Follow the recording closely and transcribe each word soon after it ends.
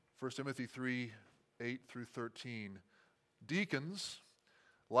1 Timothy 3, 8 through 13. Deacons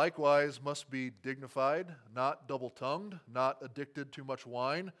likewise must be dignified, not double-tongued, not addicted to much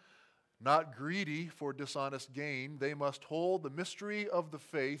wine, not greedy for dishonest gain. They must hold the mystery of the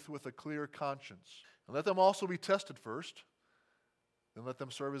faith with a clear conscience. And let them also be tested first, then let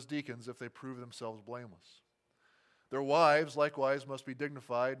them serve as deacons if they prove themselves blameless. Their wives likewise must be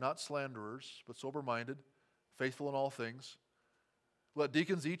dignified, not slanderers, but sober-minded, faithful in all things. Let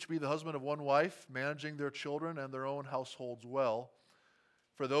deacons each be the husband of one wife, managing their children and their own households well.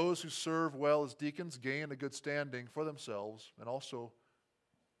 For those who serve well as deacons gain a good standing for themselves and also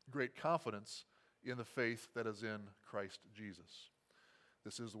great confidence in the faith that is in Christ Jesus.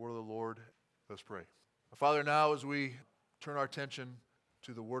 This is the word of the Lord. Let's pray. Father, now as we turn our attention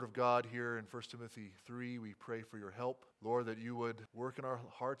to the Word of God here in 1 Timothy 3, we pray for your help. Lord, that you would work in our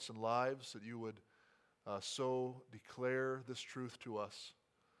hearts and lives, that you would so declare this truth to us,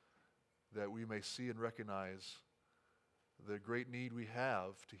 that we may see and recognize the great need we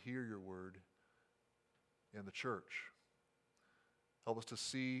have to hear your word in the church. Help us to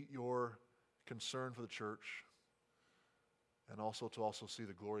see your concern for the church and also to see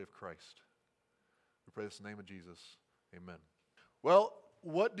the glory of Christ. We pray this in the name of Jesus. Amen. Well,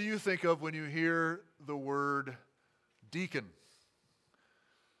 what do you think of when you hear the word deacon?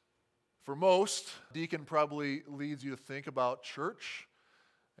 For most, deacon probably leads you to think about church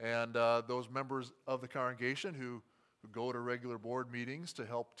and those members of the congregation who go to regular board meetings to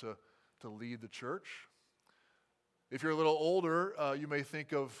help to lead the church. If you're a little older, you may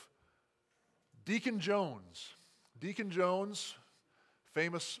think of Deacon Jones. Deacon Jones,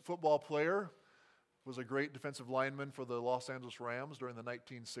 famous football player, was a great defensive lineman for the Los Angeles Rams during the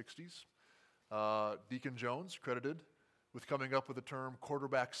 1960s. Deacon Jones, credited with coming up with the term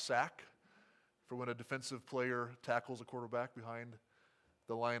quarterback sack for when a defensive player tackles a quarterback behind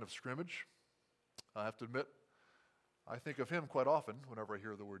the line of scrimmage. I have to admit, I think of him quite often whenever I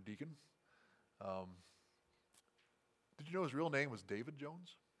hear the word deacon. Did you know his real name was David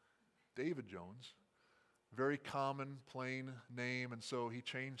Jones? David Jones. Very common, plain name, and so he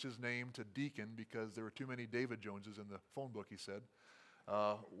changed his name to Deacon because there were too many David Joneses in the phone book, he said.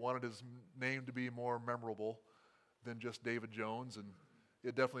 Wanted his name to be more memorable than just David Jones, and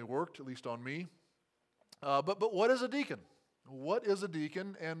it definitely worked, at least on me. But what is a deacon? What is a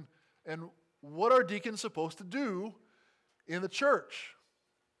deacon, and what are deacons supposed to do in the church?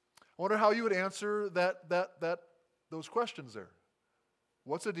 I wonder how you would answer those questions there.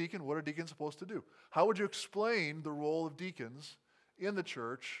 What's a deacon? What are deacons supposed to do? How would you explain the role of deacons in the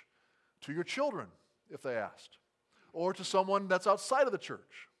church to your children, if they asked, or to someone that's outside of the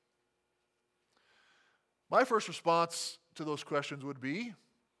church? My first response to those questions would be,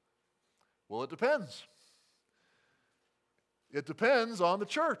 well, it depends. It depends on the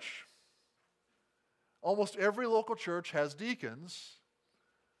church. Almost every local church has deacons,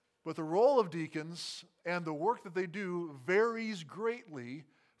 but the role of deacons and the work that they do varies greatly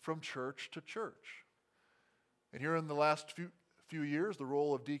from church to church. And here in the last few years, the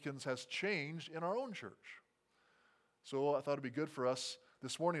role of deacons has changed in our own church. So I thought it'd be good for us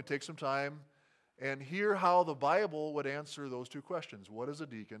this morning to take some time and hear how the Bible would answer those two questions. What is a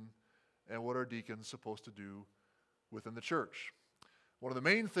deacon, and what are deacons supposed to do within the church? One of the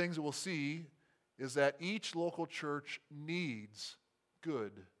main things that we'll see is that each local church needs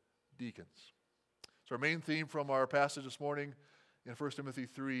good deacons. So our main theme from our passage this morning in 1 Timothy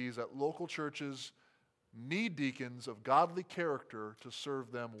 3 is that local churches need deacons of godly character to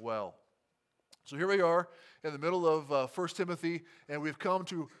serve them well. So here we are in the middle of 1 Timothy, and we've come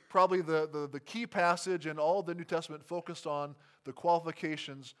to probably the key passage in all the New Testament focused on the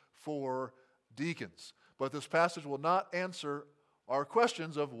qualifications for deacons. But this passage will not answer our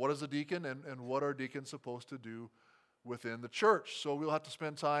questions of what is a deacon and what are deacons supposed to do within the church. So we'll have to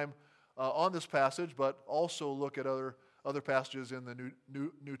spend time on this passage, but also look at other passages in the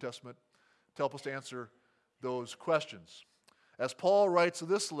New Testament to help us to answer those questions. As Paul writes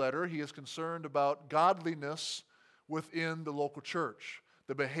this letter, he is concerned about godliness within the local church,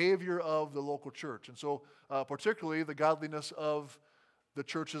 the behavior of the local church, and so particularly the godliness of the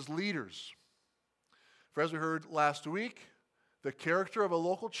church's leaders. For as we heard last week, the character of a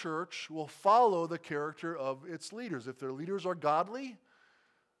local church will follow the character of its leaders. If their leaders are godly,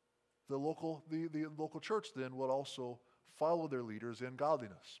 the local church then will also follow their leaders in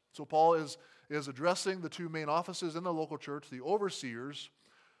godliness. So Paul is addressing the two main offices in the local church, the overseers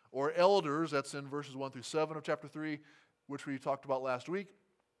or elders, that's in verses 1 through 7 of chapter 3, which we talked about last week,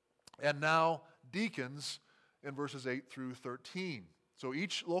 and now deacons in verses 8 through 13. So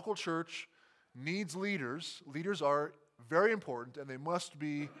each local church needs leaders. Leaders are very important, and they must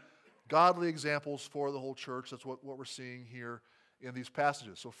be godly examples for the whole church. That's what we're seeing here in these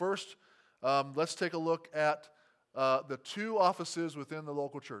passages. So first, let's take a look at the two offices within the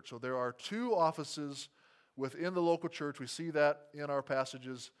local church. So there are two offices within the local church. We see that in our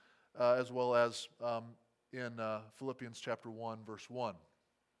passages as well as in Philippians chapter 1, verse 1.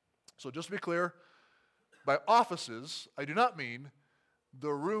 So just to be clear, by offices, I do not mean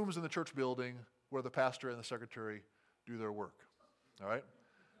the rooms in the church building where the pastor and the secretary do their work. All right?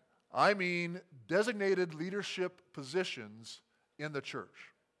 I mean designated leadership positions in the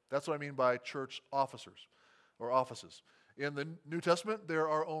church. That's what I mean by church officers or offices. In the New Testament, there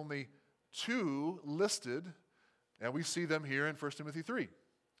are only two listed, and we see them here in 1 Timothy 3.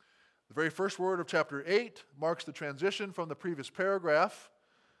 The very first word of chapter 8 marks the transition from the previous paragraph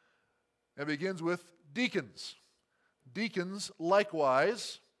and begins with deacons. Deacons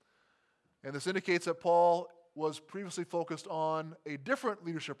likewise, and this indicates that Paul was previously focused on a different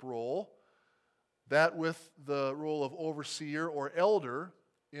leadership role, that with the role of overseer or elder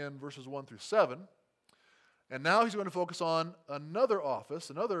in verses 1 through 7. And now he's going to focus on another office,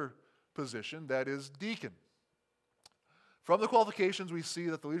 another position, that is deacon. From the qualifications, we see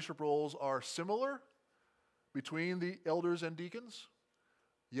that the leadership roles are similar between the elders and deacons,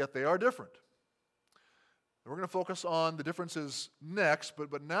 yet they are different. And we're going to focus on the differences next,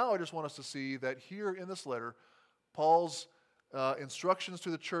 but now I just want us to see that here in this letter, Paul's instructions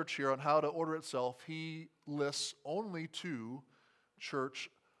to the church here on how to order itself, he lists only two church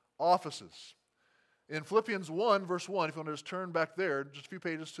offices. In Philippians 1, verse 1, if you want to just turn back there, just a few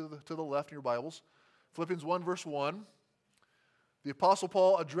pages to the left in your Bibles, Philippians 1, verse 1, the Apostle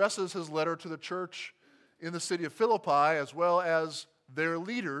Paul addresses his letter to the church in the city of Philippi as well as their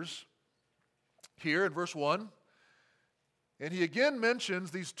leaders here in verse 1. And he again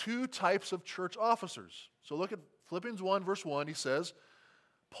mentions these two types of church officers. So look at Philippians 1, verse 1. He says,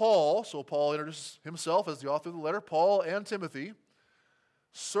 Paul, so Paul introduces himself as the author of the letter, Paul and Timothy,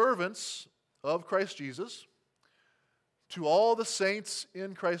 servants of Christ Jesus, to all the saints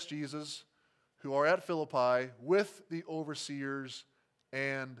in Christ Jesus who are at Philippi with the overseers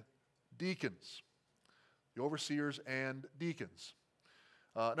and deacons. The overseers and deacons.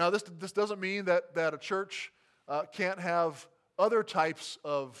 Now, this doesn't mean that a church can't have other types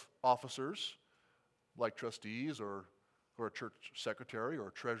of officers, like trustees or a church secretary or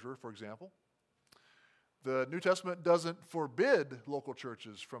a treasurer, for example. The New Testament doesn't forbid local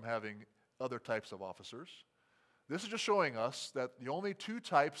churches from having other types of officers. This is just showing us that the only two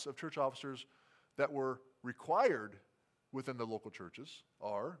types of church officers that were required within the local churches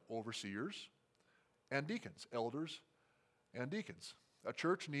are overseers and deacons, elders and deacons. A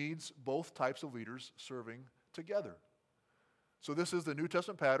church needs both types of leaders serving together. So this is the New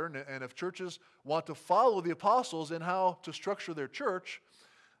Testament pattern, and if churches want to follow the apostles in how to structure their church,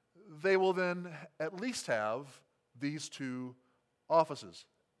 they will then at least have these two offices,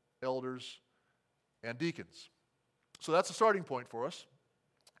 elders and deacons. So that's a starting point for us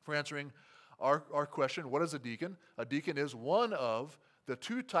for answering our question, what is a deacon? A deacon is one of the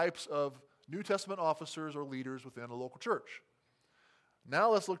two types of New Testament officers or leaders within a local church.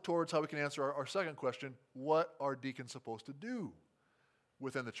 Now let's look towards how we can answer our second question, what are deacons supposed to do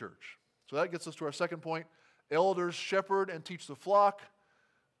within the church? So that gets us to our second point. Elders shepherd and teach the flock.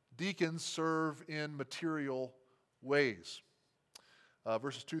 Deacons serve in material ways.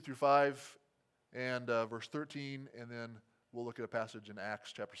 Verses 2 through 5 and verse 13, and then we'll look at a passage in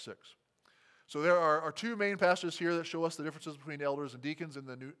Acts chapter 6. So there are two main passages here that show us the differences between elders and deacons in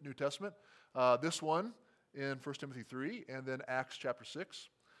the New Testament. This one in 1 Timothy 3, and then Acts chapter 6,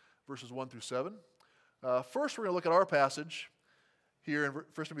 verses 1 through 7. First, we're going to look at our passage here in 1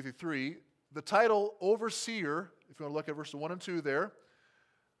 Timothy 3. The title overseer, if you want to look at verses 1 and 2 there,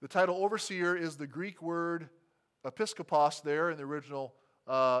 the title overseer is the Greek word episkopos there in the original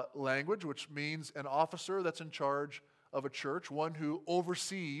language, which means an officer that's in charge of a church, one who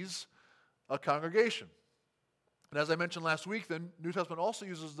oversees a congregation. And as I mentioned last week, the New Testament also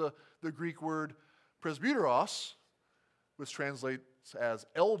uses the Greek word presbyteros, which translates as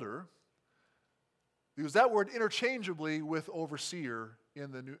elder. We use that word interchangeably with overseer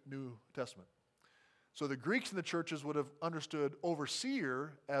in the New Testament. So the Greeks in the churches would have understood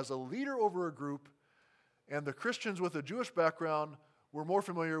overseer as a leader over a group, and the Christians with a Jewish background were more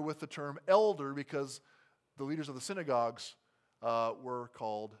familiar with the term elder because the leaders of the synagogues were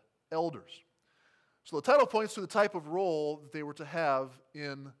called elders. So the title points to the type of role that they were to have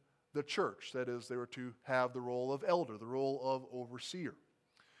in the church. That is, they were to have the role of elder, the role of overseer.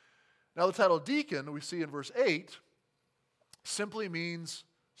 Now the title deacon, we see in verse 8, simply means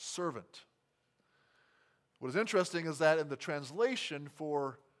servant. What is interesting is that in the translation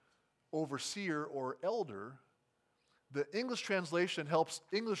for overseer or elder, the English translation helps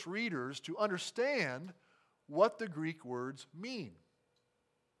English readers to understand what the Greek words mean.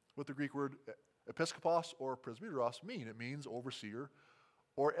 What the Greek word episkopos or presbyteros mean. It means overseer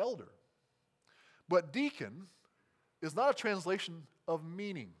or elder. But deacon is not a translation of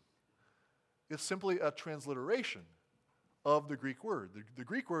meaning. It's simply a transliteration of the Greek word. The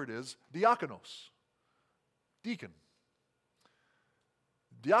Greek word is diakonos, deacon.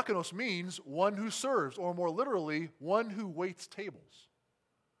 Diakonos means one who serves, or more literally, one who waits tables.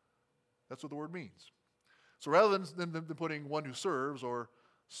 That's what the word means. So rather than putting one who serves or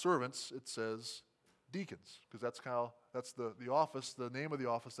servants, it says deacons, because that's the office, the name of the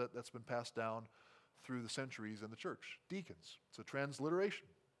office that's been passed down through the centuries in the church. Deacons. It's a transliteration.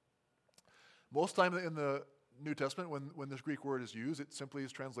 Most time in the New Testament, when this Greek word is used, it simply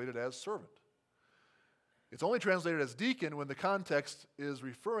is translated as servant. It's only translated as deacon when the context is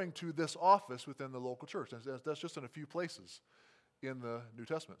referring to this office within the local church. And that's just in a few places in the New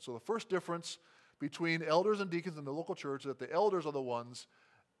Testament. So the first difference between elders and deacons in the local church is that the elders are the ones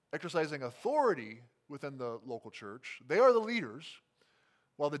exercising authority within the local church. They are the leaders,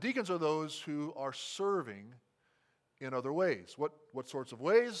 while the deacons are those who are serving in other ways. What sorts of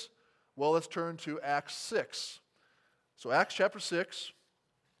ways? Well, let's turn to Acts 6. So Acts chapter 6,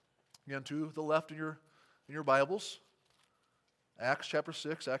 again to the left in your Bibles. Acts chapter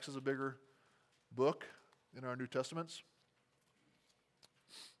 6. Acts is a bigger book in our New Testaments.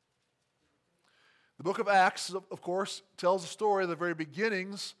 The book of Acts, of course, tells the story of the very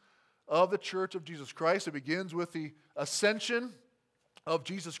beginnings of the church of Jesus Christ. It begins with the ascension of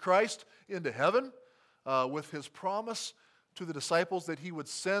Jesus Christ into heaven, with his promise to the disciples that he would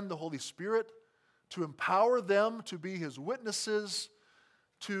send the Holy Spirit to empower them to be his witnesses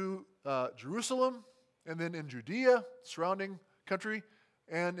to Jerusalem, and then in Judea, surrounding country,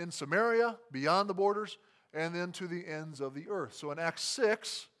 and in Samaria, beyond the borders, and then to the ends of the earth. So in Acts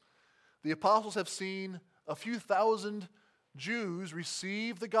 6, the apostles have seen a few thousand Jews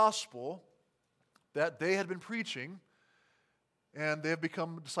receive the gospel that they had been preaching, and they have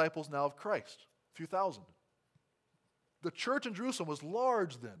become disciples now of Christ. A few thousand. The church in Jerusalem was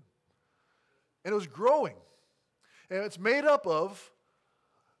large then, and it was growing. And it's made up of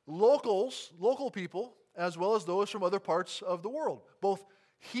local people, as well as those from other parts of the world, both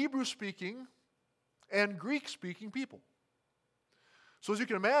Hebrew-speaking and Greek-speaking people. So as you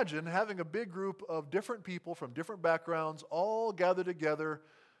can imagine, having a big group of different people from different backgrounds all gathered together,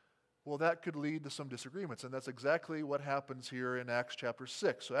 well, that could lead to some disagreements. And that's exactly what happens here in Acts chapter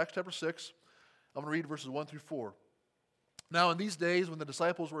 6. So Acts chapter 6, I'm going to read verses 1 through 4. Now in these days, when the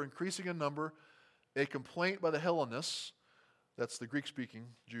disciples were increasing in number, a complaint by the Hellenists, that's the Greek-speaking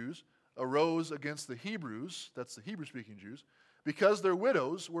Jews, arose against the Hebrews, that's the Hebrew-speaking Jews, because their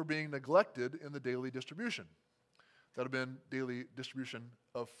widows were being neglected in the daily distribution. That would have been daily distribution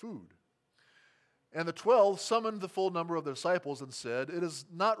of food. And the 12 summoned the full number of the disciples and said, "It is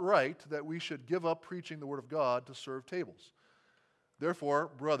not right that we should give up preaching the word of God to serve tables. Therefore,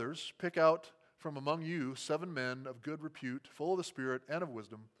 brothers, pick out from among you 7 men of good repute, full of the Spirit and of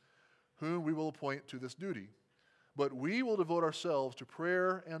wisdom, whom we will appoint to this duty. But we will devote ourselves to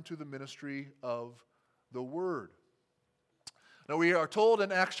prayer and to the ministry of the word." Now we are told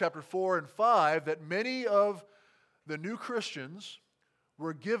in Acts chapter 4 and 5 that many of the new Christians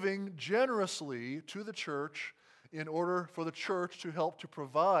were giving generously to the church in order for the church to help to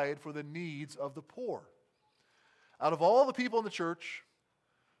provide for the needs of the poor. Out of all the people in the church,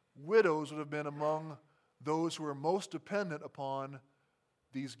 widows would have been among those who were most dependent upon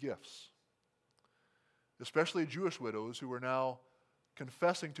these gifts, especially Jewish widows who were now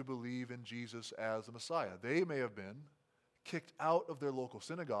confessing to believe in Jesus as the Messiah. They may have been kicked out of their local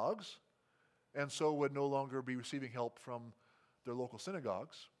synagogues, and so would no longer be receiving help from their local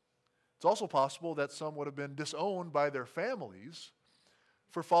synagogues. It's also possible that some would have been disowned by their families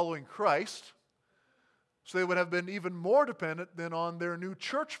for following Christ, so they would have been even more dependent than on their new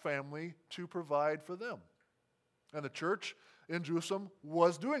church family to provide for them. And the church in Jerusalem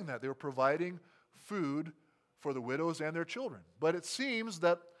was doing that. They were providing food for the widows and their children. But it seems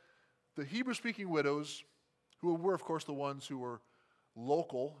that the Hebrew-speaking widows, who were, of course, the ones who were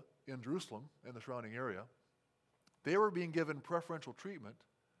local in Jerusalem and the surrounding area, they were being given preferential treatment.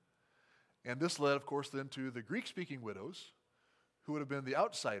 And this led, of course, then to the Greek-speaking widows, who would have been the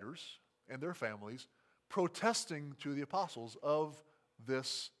outsiders and their families, protesting to the apostles of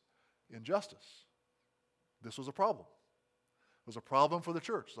this injustice. This was a problem. It was a problem for the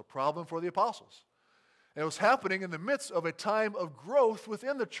church. It was a problem for the apostles. And it was happening in the midst of a time of growth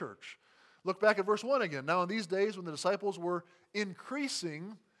within the church. Look back at verse 1 again. Now in these days when the disciples were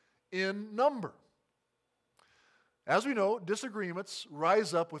increasing in number. As we know, disagreements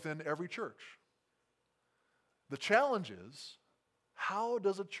rise up within every church. The challenge is, how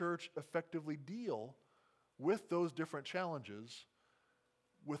does a church effectively deal with those different challenges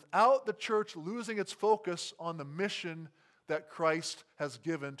without the church losing its focus on the mission that Christ has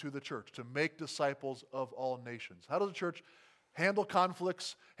given to the church, to make disciples of all nations? How does the church handle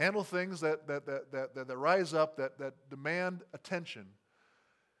conflicts, handle things that rise up, that demand attention,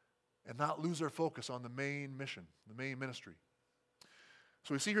 and not lose their focus on the main mission, the main ministry?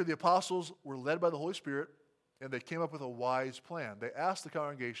 So we see here the apostles were led by the Holy Spirit, and they came up with a wise plan. They asked the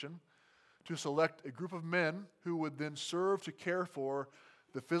congregation to select a group of men who would then serve to care for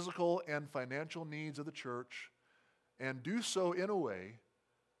the physical and financial needs of the church, and do so in a way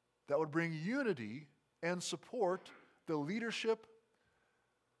that would bring unity and support the leadership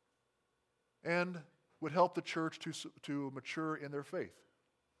and would help the church to mature in their faith,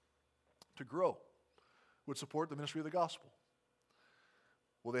 to grow, would support the ministry of the gospel.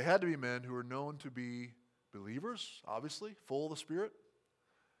 Well, they had to be men who were known to be believers, obviously, full of the Spirit,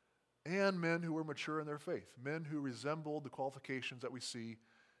 and men who were mature in their faith, men who resembled the qualifications that we see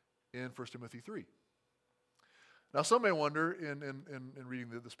in 1 Timothy 3. Now, some may wonder in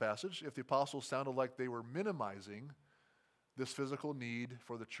reading this passage if the apostles sounded like they were minimizing this physical need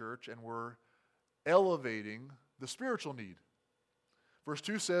for the church and were elevating the spiritual need. Verse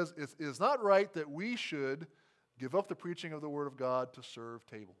 2 says, "It is not right that we should give up the preaching of the word of God to serve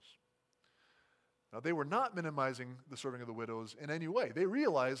tables." Now, they were not minimizing the serving of the widows in any way. They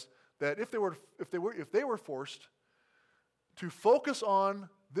realized that if they were forced to focus on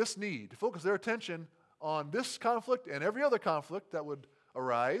this need, to focus their attention on this conflict and every other conflict that would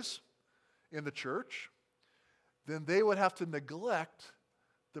arise in the church, then they would have to neglect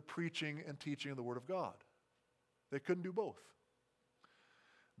the preaching and teaching of the Word of God. They couldn't do both.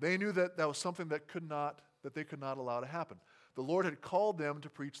 They knew that that was something that they could not allow to happen. The Lord had called them to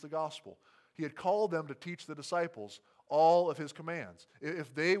preach the gospel. He had called them to teach the disciples all of His commands.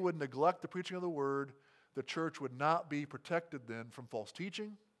 If they would neglect the preaching of the Word, the church would not be protected then from false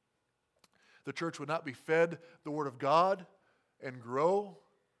teaching. The church would not be fed the Word of God and grow,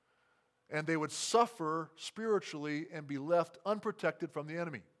 and they would suffer spiritually and be left unprotected from the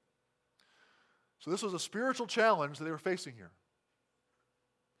enemy. So this was a spiritual challenge that they were facing here.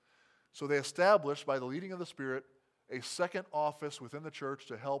 So they established, by the leading of the Spirit, a second office within the church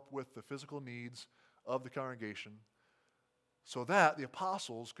to help with the physical needs of the congregation, so that the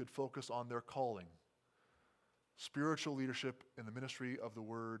apostles could focus on their calling, spiritual leadership in the ministry of the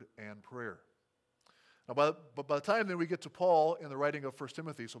word and prayer. Now, by the time then we get to Paul in the writing of 1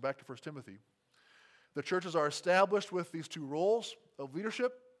 Timothy, so back to 1 Timothy, the churches are established with these two roles of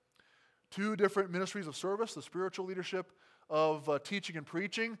leadership, two different ministries of service, the spiritual leadership of teaching and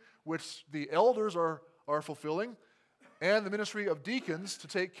preaching, which the elders are fulfilling, and the ministry of deacons to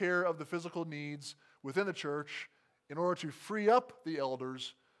take care of the physical needs within the church in order to free up the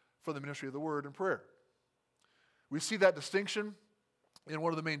elders for the ministry of the word and prayer. We see that distinction in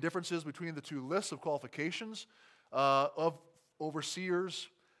one of the main differences between the two lists of qualifications of overseers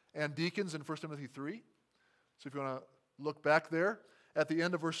and deacons in 1 Timothy 3. So if you want to look back there, at the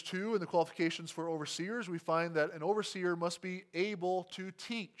end of verse 2 in the qualifications for overseers, we find that an overseer must be able to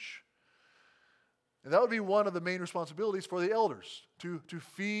teach. And that would be one of the main responsibilities for the elders, to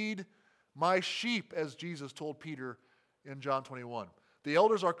feed my sheep, as Jesus told Peter in John 21. The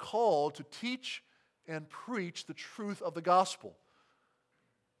elders are called to teach and preach the truth of the gospel.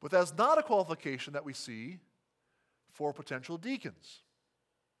 But that's not a qualification that we see for potential deacons.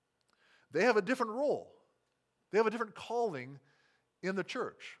 They have a different role. They have a different calling in the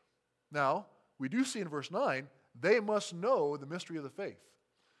church. Now, we do see in verse 9, they must know the mystery of the faith.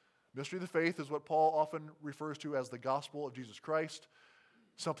 Mystery of the faith is what Paul often refers to as the gospel of Jesus Christ,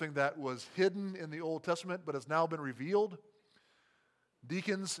 something that was hidden in the Old Testament but has now been revealed.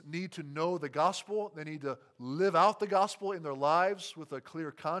 Deacons need to know the gospel. They need to live out the gospel in their lives with a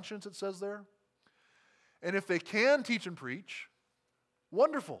clear conscience, it says there. And if they can teach and preach,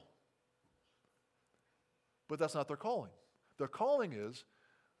 wonderful. But that's not their calling. Their calling is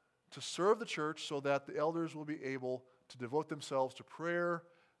to serve the church so that the elders will be able to devote themselves to prayer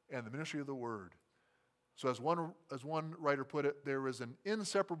and the ministry of the word. So as one writer put it, there is an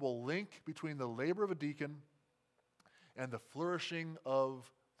inseparable link between the labor of a deacon and the flourishing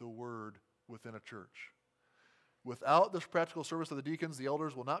of the word within a church. Without this practical service of the deacons, the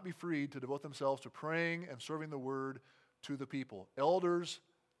elders will not be freed to devote themselves to praying and serving the word to the people. Elders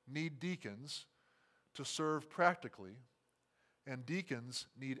need deacons to serve practically, and deacons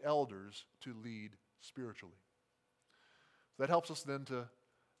need elders to lead spiritually. So that helps us then to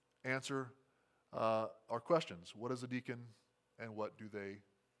answer our questions. What is a deacon and what do they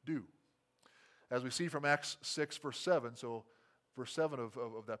do? As we see from Acts 6, verse 7, so verse 7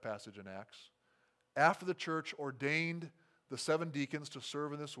 of that passage in Acts, after the church ordained the 7 deacons to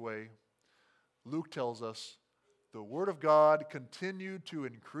serve in this way, Luke tells us the word of God continued to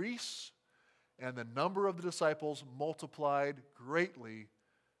increase and the number of the disciples multiplied greatly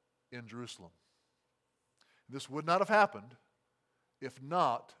in Jerusalem. This would not have happened if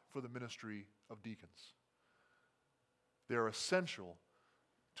not for the ministry of deacons. They are essential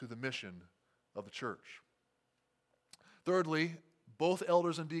to the mission of the church. Thirdly, both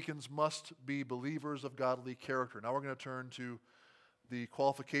elders and deacons must be believers of godly character. Now we're going to turn to the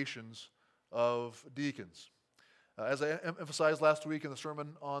qualifications of deacons. As I emphasized last week in the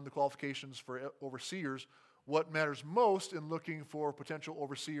sermon on the qualifications for overseers, what matters most in looking for potential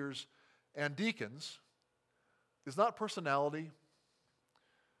overseers and deacons is not personality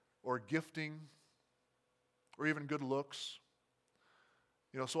or gifting or even good looks.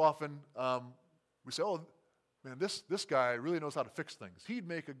 So often we say, oh, man, this guy really knows how to fix things. He'd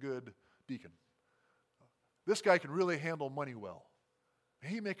make a good deacon. This guy can really handle money well.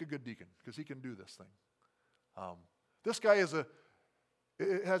 He'd make a good deacon because he can do this thing. This guy has a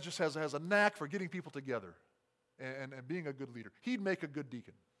knack for getting people together and being a good leader. He'd make a good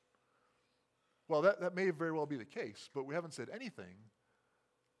deacon. Well, that may very well be the case, but we haven't said anything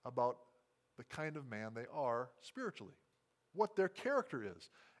about the kind of man they are spiritually, what their character is.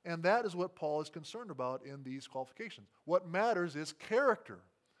 And that is what Paul is concerned about in these qualifications. What matters is character.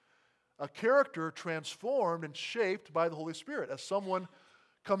 A character transformed and shaped by the Holy Spirit as someone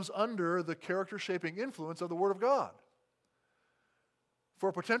comes under the character-shaping influence of the Word of God.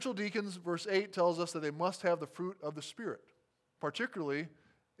 For potential deacons, verse 8 tells us that they must have the fruit of the Spirit, particularly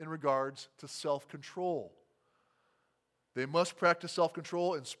in regards to self-control. They must practice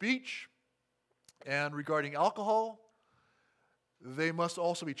self-control in speech and regarding alcohol. They must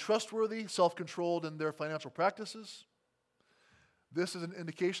also be trustworthy, self-controlled in their financial practices. This is an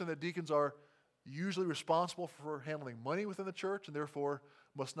indication that deacons are usually responsible for handling money within the church and therefore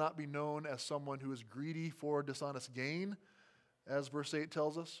must not be known as someone who is greedy for dishonest gain, as verse 8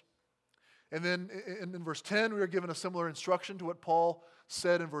 tells us. And then in verse 10, we are given a similar instruction to what Paul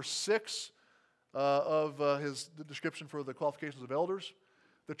said in verse 6 of the description for the qualifications of elders.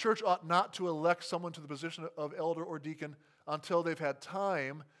 The church ought not to elect someone to the position of elder or deacon until they've had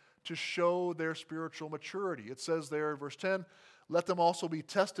time to show their spiritual maturity. It says there in verse 10, let them also be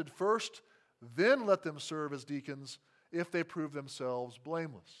tested first, then let them serve as deacons if they prove themselves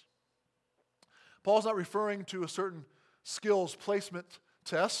blameless. Paul's not referring to a certain skills placement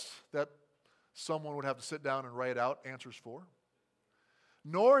test that someone would have to sit down and write out answers for,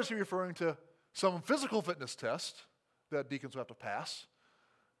 nor is he referring to some physical fitness test that deacons would have to pass.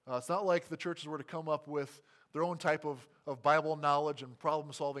 It's not like the churches were to come up with their own type of Bible knowledge and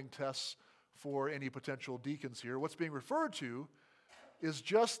problem-solving tests for any potential deacons here. What's being referred to is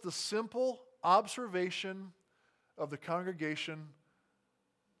just the simple observation of the congregation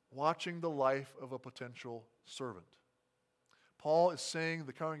watching the life of a potential servant. Paul is saying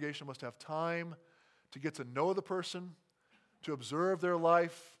the congregation must have time to get to know the person, to observe their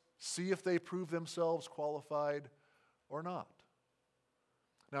life, see if they prove themselves qualified or not.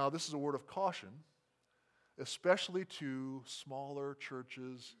 Now, this is a word of caution, especially to smaller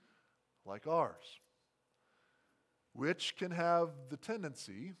churches like ours, which can have the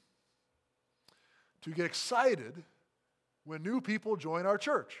tendency to get excited when new people join our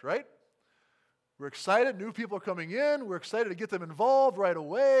church, right? We're excited, new people are coming in, we're excited to get them involved right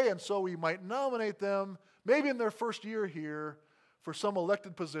away, and so we might nominate them, maybe in their first year here, for some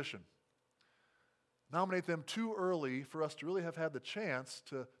elected position. Nominate them too early for us to really have had the chance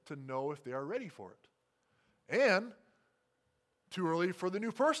to know if they are ready for it. And too early for the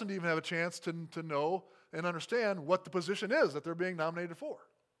new person to even have a chance to know and understand what the position is that they're being nominated for.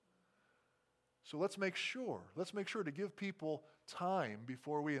 So let's make sure to give people time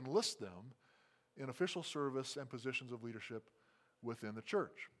before we enlist them in official service and positions of leadership within the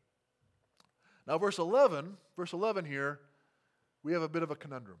church. Now verse 11 here, we have a bit of a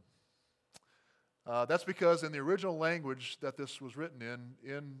conundrum. That's because in the original language that this was written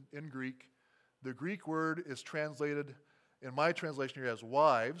in Greek, the Greek word is translated, in my translation here, as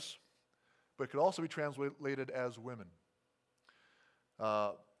wives, but it could also be translated as women.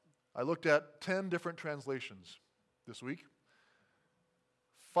 I looked at 10 different translations this week.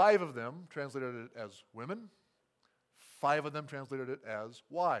 5 of them translated it as women. 5 of them translated it as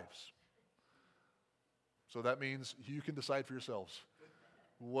wives. So that means you can decide for yourselves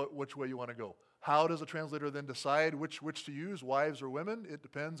which way you want to go. How does a translator then decide which to use, wives or women? It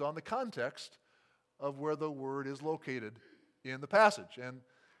depends on the context of where the word is located in the passage. And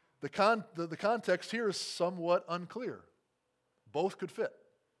the context here is somewhat unclear. Both could fit.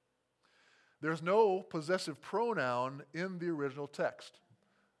 There's no possessive pronoun in the original text.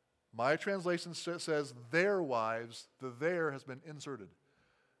 My translation says their wives. The "their" has been inserted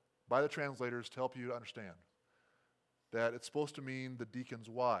by the translators to help you to understand that it's supposed to mean the deacons'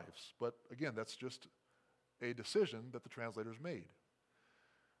 wives. But again, that's just a decision that the translators made.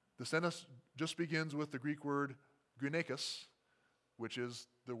 The sentence just begins with the Greek word gynekos, which is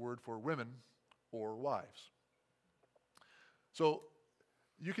the word for women or wives. So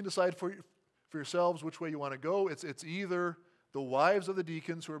you can decide for yourselves which way you want to go. It's either the wives of the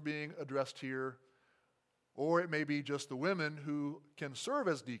deacons who are being addressed here, or it may be just the women who can serve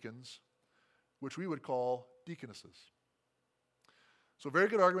as deacons, which we would call deaconesses. So very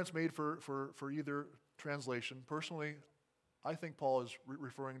good arguments made for either translation. Personally, I think Paul is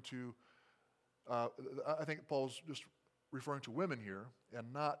referring to, just referring to women here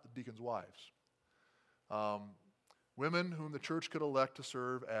and not the deacons' wives. Women whom the church could elect to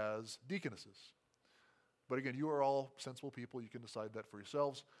serve as deaconesses. But again, you are all sensible people. You can decide that for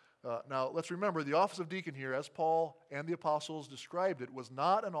yourselves. Now, let's remember, the office of deacon here, as Paul and the apostles described it, was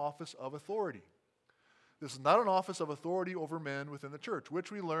not an office of authority. This is not an office of authority over men within the church,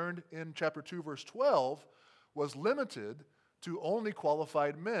 which we learned in chapter 2, verse 12, was limited to only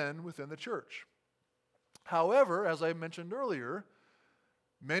qualified men within the church. However, as I mentioned earlier,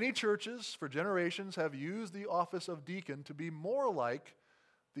 many churches for generations have used the office of deacon to be more like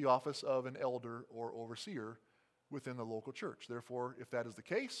the office of an elder or overseer within the local church. Therefore, if that is the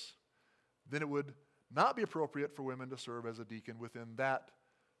case, then it would not be appropriate for women to serve as a deacon within that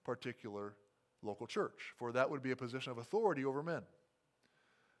particular local church, for that would be a position of authority over men.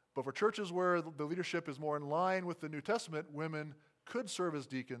 But for churches where the leadership is more in line with the New Testament, women could serve as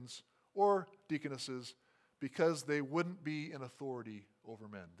deacons or deaconesses because they wouldn't be in authority over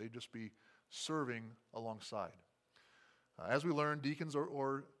men. They'd just be serving alongside. As we learned, deacons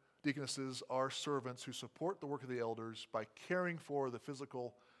or deaconesses are servants who support the work of the elders by caring for the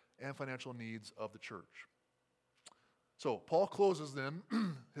physical and financial needs of the church. So Paul closes then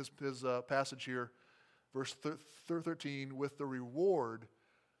his passage here, verse 13, with the reward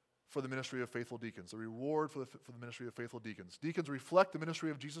for the ministry of faithful deacons. The reward for the ministry of faithful deacons. Deacons reflect the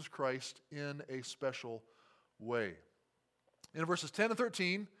ministry of Jesus Christ in a special way. In verses 10 and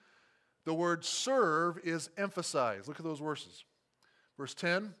 13, the word serve is emphasized. Look at those verses. Verse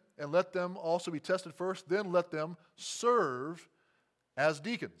 10, and let them also be tested first, then let them serve as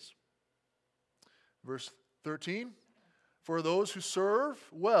deacons. Verse 13, for those who serve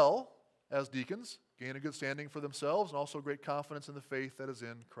well as deacons gain a good standing for themselves and also great confidence in the faith that is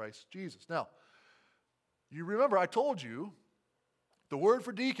in Christ Jesus. Now, you remember I told you the word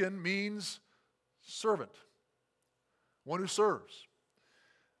for deacon means servant, one who serves.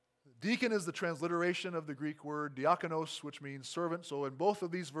 Deacon is the transliteration of the Greek word diakonos, which means servant. So in both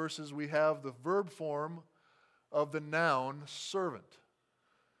of these verses, we have the verb form of the noun servant.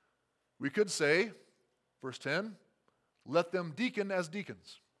 We could say, verse 10, let them deacon as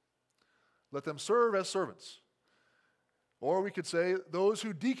deacons. Let them serve as servants. Or we could say, those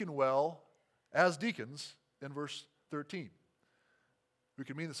who deacon well as deacons in verse 13. We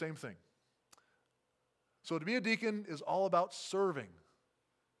could mean the same thing. So to be a deacon is all about serving.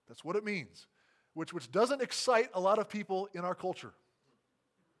 That's what it means, which doesn't excite a lot of people in our culture.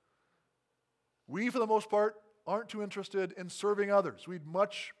 We, for the most part, aren't too interested in serving others. We'd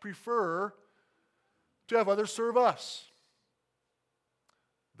much prefer to have others serve us.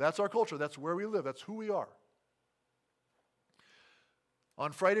 That's our culture. That's where we live. That's who we are.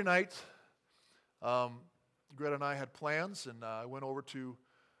 On Friday night, Greta and I had plans, and I went over to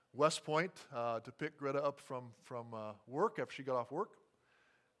West Point to pick Greta up from work after she got off work.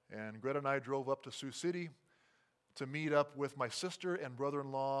 And Greta and I drove up to Sioux City to meet up with my sister and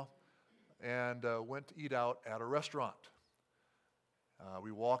brother-in-law and went to eat out at a restaurant.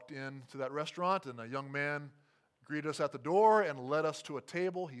 We walked into that restaurant, and a young man greeted us at the door and led us to a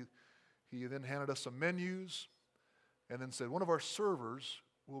table. He then handed us some menus and then said, one of our servers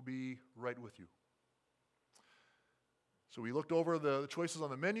will be right with you. So we looked over the choices on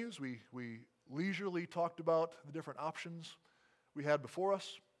the menus. We leisurely talked about the different options we had before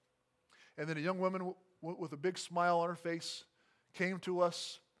us. And then a young woman with a big smile on her face came to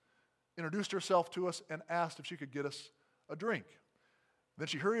us, introduced herself to us, and asked if she could get us a drink. Then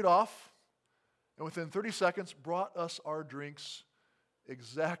she hurried off, and within 30 seconds brought us our drinks,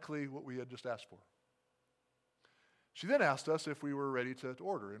 exactly what we had just asked for. She then asked us if we were ready to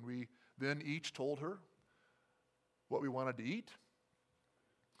order, and we then each told her what we wanted to eat,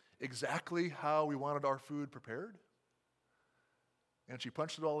 exactly how we wanted our food prepared. And she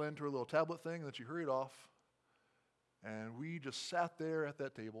punched it all into her little tablet thing, and then she hurried off. And we just sat there at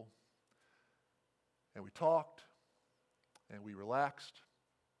that table, and we talked, and we relaxed.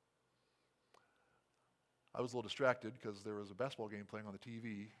 I was a little distracted because there was a basketball game playing on the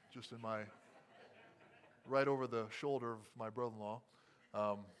TV just in my, right over the shoulder of my brother-in-law.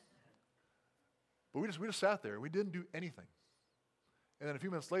 But we just sat there. We didn't do anything. And then a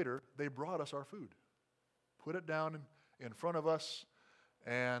few minutes later, they brought us our food, put it down in front of us,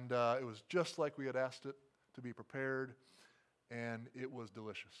 and it was just like we had asked it to be prepared, and it was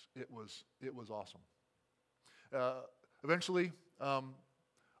delicious. It was awesome. Eventually,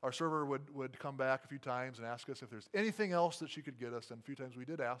 our server would come back a few times and ask us if there's anything else that she could get us, and a few times we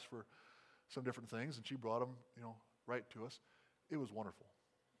did ask for some different things, and she brought them, right to us. It was wonderful.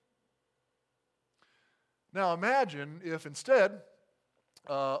 Now imagine if instead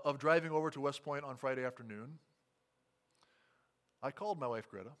of driving over to West Point on Friday afternoon, I called my wife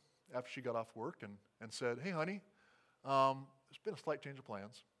Greta after she got off work and said, "Hey honey, there's been a slight change of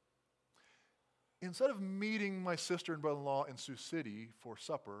plans. Instead of meeting my sister and brother-in-law in Sioux City for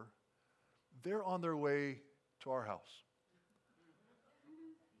supper, they're on their way to our house.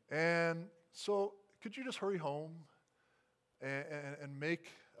 And so could you just hurry home and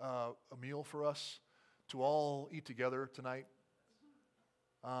make a meal for us to all eat together tonight?"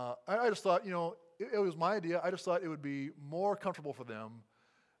 I just thought, it was my idea. I just thought it would be more comfortable for them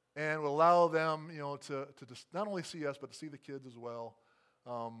and would allow them, to just not only see us, but to see the kids as well.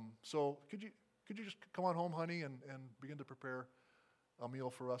 So could you just come on home, honey, and begin to prepare a meal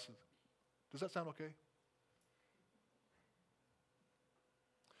for us? Does that sound okay?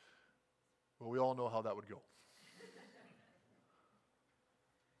 Well, we all know how that would go.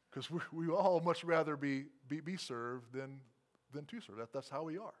 Because we all much rather be served than to serve. That's how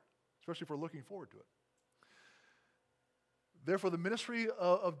we are, especially if we're looking forward to it. Therefore, the ministry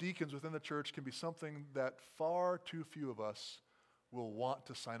of deacons within the church can be something that far too few of us will want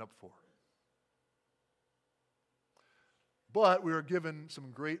to sign up for. But we are given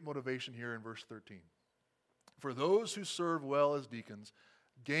some great motivation here in verse 13. For those who serve well as deacons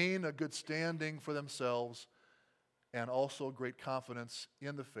gain a good standing for themselves and also great confidence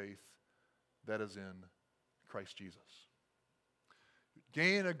in the faith that is in Christ Jesus.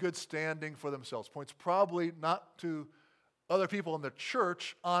 Gain a good standing for themselves points probably not to other people in the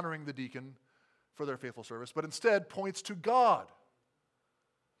church honoring the deacon for their faithful service, but instead points to God,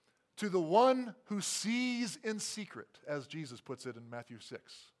 to the one who sees in secret, as Jesus puts it in Matthew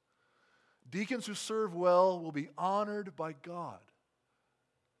 6. Deacons who serve well will be honored by God.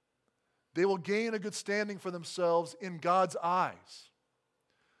 They will gain a good standing for themselves in God's eyes.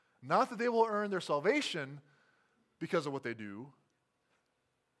 Not that they will earn their salvation because of what they do,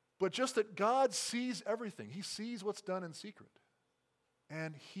 but just that God sees everything. He sees what's done in secret.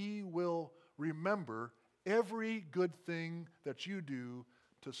 And He will remember every good thing that you do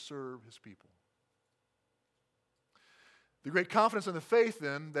to serve His people. The great confidence in the faith,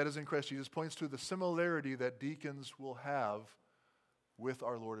 then, that is in Christ Jesus points to the similarity that deacons will have with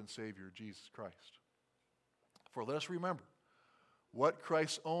our Lord and Savior, Jesus Christ. For let us remember what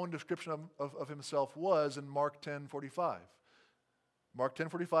Christ's own description of Himself was in Mark 10:45. Mark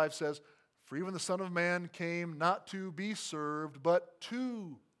 10:45 says, "For even the Son of Man came not to be served, but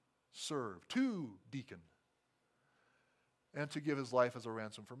to serve," to deacon, and to give His life as a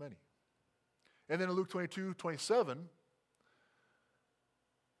ransom for many. And then in Luke 22:27,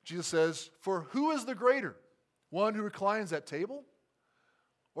 Jesus says, "For who is the greater, one who reclines at table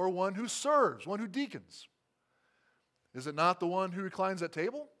or one who serves, one who deacons? Is it not the one who reclines at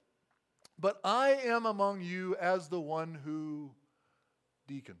table? But I am among you as the one who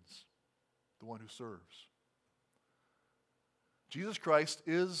deacons," the one who serves. Jesus Christ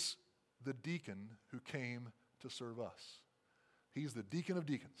is the deacon who came to serve us. He's the deacon of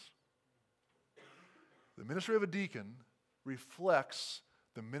deacons. The ministry of a deacon reflects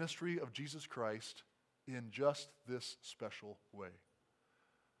the ministry of Jesus Christ in just this special way.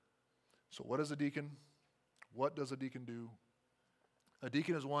 So what is a deacon? What does a deacon do? A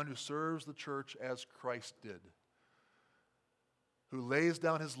deacon is one who serves the church as Christ did, who lays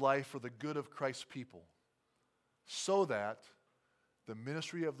down his life for the good of Christ's people, so that the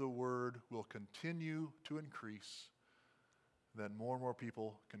ministry of the word will continue to increase, that more and more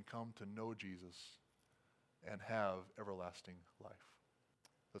people can come to know Jesus and have everlasting life.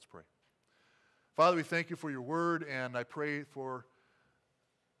 Let's pray. Father, we thank you for your word, and I pray for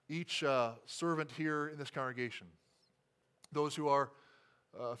each servant here in this congregation, those who are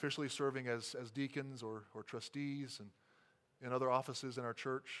officially serving as deacons or trustees and in other offices in our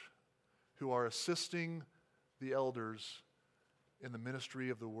church who are assisting the elders in the ministry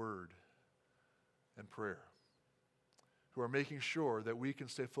of the word and prayer, who are making sure that we can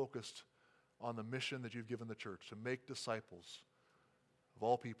stay focused on the mission that you've given the church to make disciples of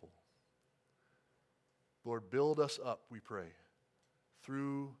all people. Lord, build us up, we pray,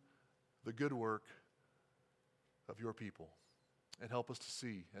 through the good work of your people, and help us to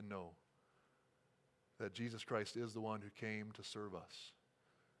see and know that Jesus Christ is the one who came to serve us.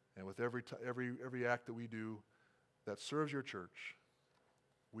 And with every act that we do that serves your church,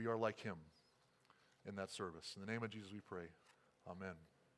 we are like him in that service. In the name of Jesus we pray. Amen.